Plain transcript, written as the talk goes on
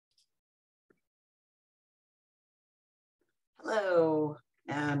Hello,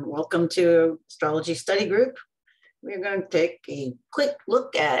 and welcome to Astrology Study Group. We're going to take a quick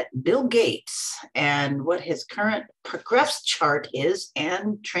look at Bill Gates and what his current progress chart is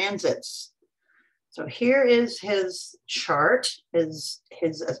and transits. So here is his chart. His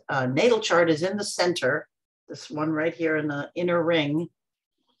natal chart is in the center, this one right here in the inner ring.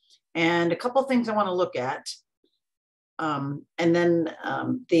 And a couple things I want to look at. And then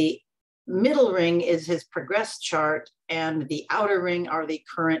the middle ring is his progress chart, and the outer ring are the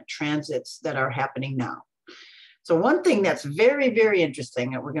current transits that are happening now. So one thing that's very, very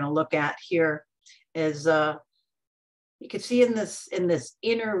interesting that we're going to look at here is you can see in this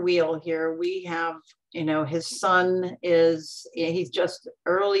inner wheel here, we have, his sun he's just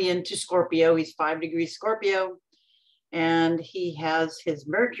early into Scorpio. He's 5 degrees Scorpio, and he has his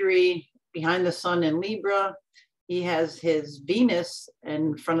Mercury behind the sun in Libra. He has his Venus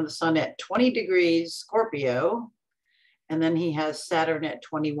in front of the sun at 20 degrees Scorpio, and then he has Saturn at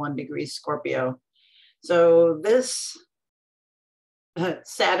 21 degrees Scorpio. So this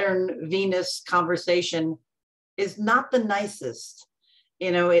Saturn-Venus conversation is not the nicest.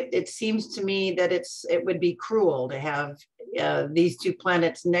 It seems to me that it would be cruel to have these two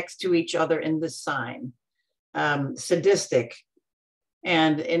planets next to each other in this sign, sadistic.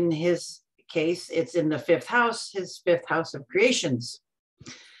 And in his case, it's in the fifth house, his fifth house of creations.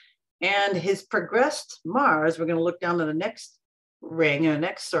 And his progressed Mars, we're going to look down to the next ring or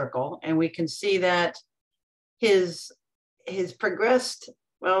next circle, and we can see that his progressed,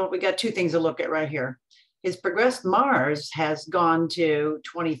 well, we got two things to look at right here. His progressed Mars has gone to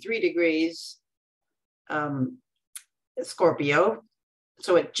 23 degrees Scorpio.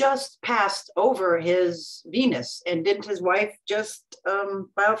 So it just passed over his Venus. And didn't his wife just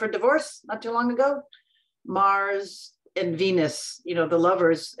file for divorce not too long ago? Mars and Venus, the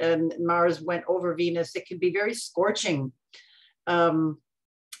lovers, and Mars went over Venus. It can be very scorching. And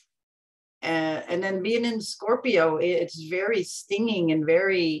then being in Scorpio, it's very stinging and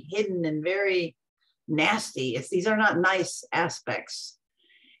very hidden and very nasty. These are not nice aspects.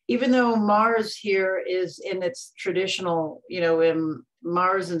 Even though Mars here is in its traditional,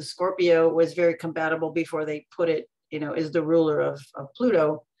 Mars and Scorpio was very compatible before they put it, is the ruler of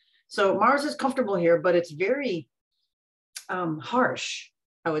Pluto. So Mars is comfortable here, but it's very harsh,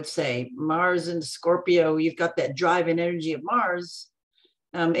 I would say. Mars and Scorpio, you've got that drive and energy of Mars.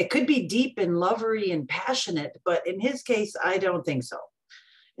 It could be deep and lovery and passionate, but in his case, I don't think so.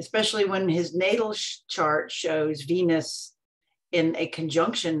 Especially when his natal chart shows Venus in a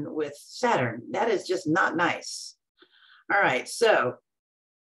conjunction with Saturn. That is just not nice. All right, so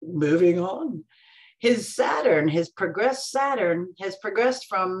moving on. His Saturn, his progressed Saturn has progressed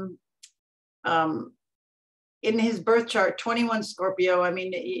from, in his birth chart, 21 Scorpio. I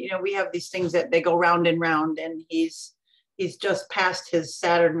mean, we have these things that they go round and round, and he's just past his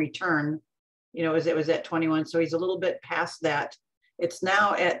Saturn return, as it was at 21. So he's a little bit past that. It's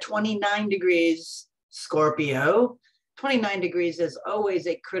now at 29 degrees Scorpio. 29 degrees is always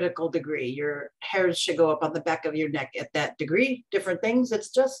a critical degree. Your hairs should go up on the back of your neck at that degree. Different things. It's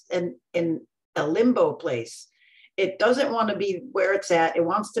just in a limbo place. It doesn't want to be where it's at. It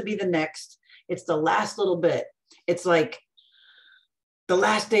wants to be the next. It's the last little bit. It's like the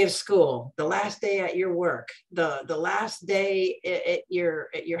last day of school, the last day at your work, the last day at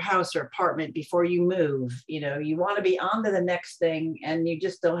your house or apartment before you move. You want to be on to the next thing, and you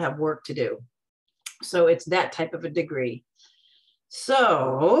just don't have work to do. So it's that type of a degree.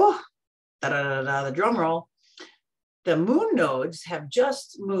 So, the drum roll, the moon nodes have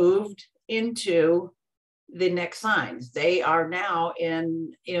just moved into the next signs. They are now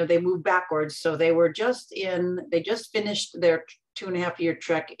in, they move backwards. So they just finished their 2.5-year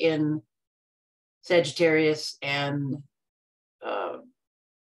trek in Sagittarius and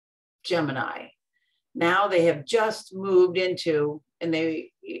Gemini. Now they have just moved into, and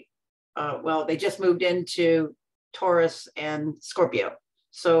they just moved into Taurus and Scorpio.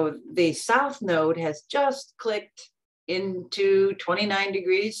 So the South Node has just clicked into 29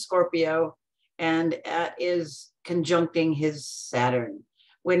 degrees Scorpio, and that is conjuncting his Saturn.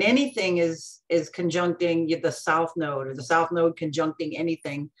 When anything is conjuncting the South Node, or the South Node conjuncting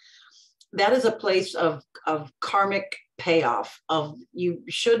anything, that is a place of karmic payoff, of you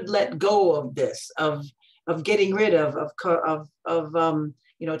should let go of this, of getting rid of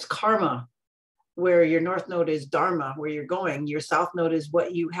it's karma, where your North Node is Dharma, where you're going. Your South Node is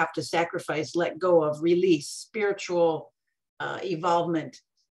what you have to sacrifice, let go of, release, spiritual evolvement.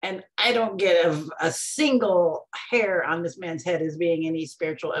 And I don't get a single hair on this man's head as being any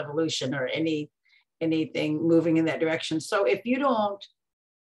spiritual evolution or anything moving in that direction. So if you don't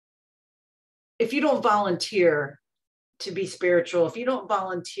volunteer to be spiritual, if you don't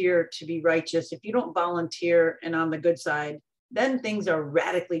volunteer to be righteous, if you don't volunteer and on the good side, then things are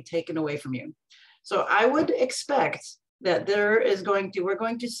radically taken away from you. So I would expect that we're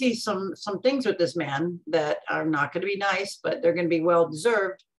going to see some things with this man that are not going to be nice, but they're going to be well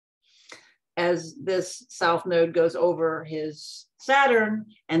deserved as this south node goes over his Saturn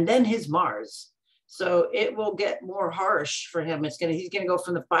and then his Mars. So it will get more harsh for him. He's going to go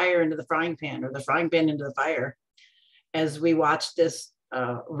from the fire into the frying pan, or the frying pan into the fire, as we watch this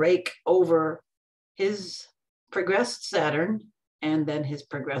rake over his progressed Saturn and then his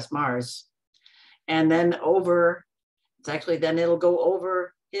progressed Mars. And then then it'll go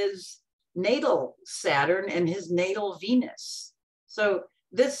over his natal Saturn and his natal Venus. So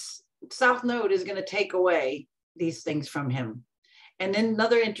this south node is going to take away these things from him. And then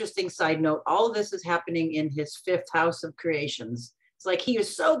another interesting side note, all of this is happening in his 5th house of creations. It's like he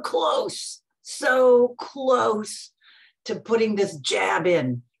is so close to putting this jab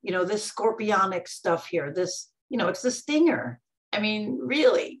in, this scorpionic stuff here, this, it's the stinger. I mean,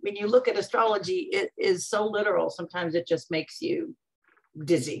 really, when you look at astrology, it is so literal. Sometimes it just makes you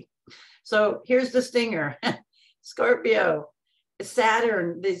dizzy. So here's the stinger. Scorpio,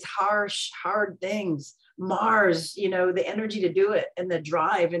 Saturn, these harsh, hard things. Mars, the energy to do it and the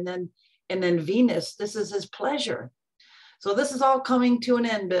drive. And then Venus, this is his pleasure. So this is all coming to an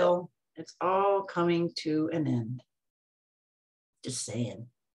end, Bill. It's all coming to an end. Just saying.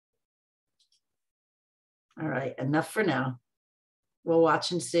 All right, enough for now. We'll watch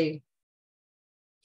and see.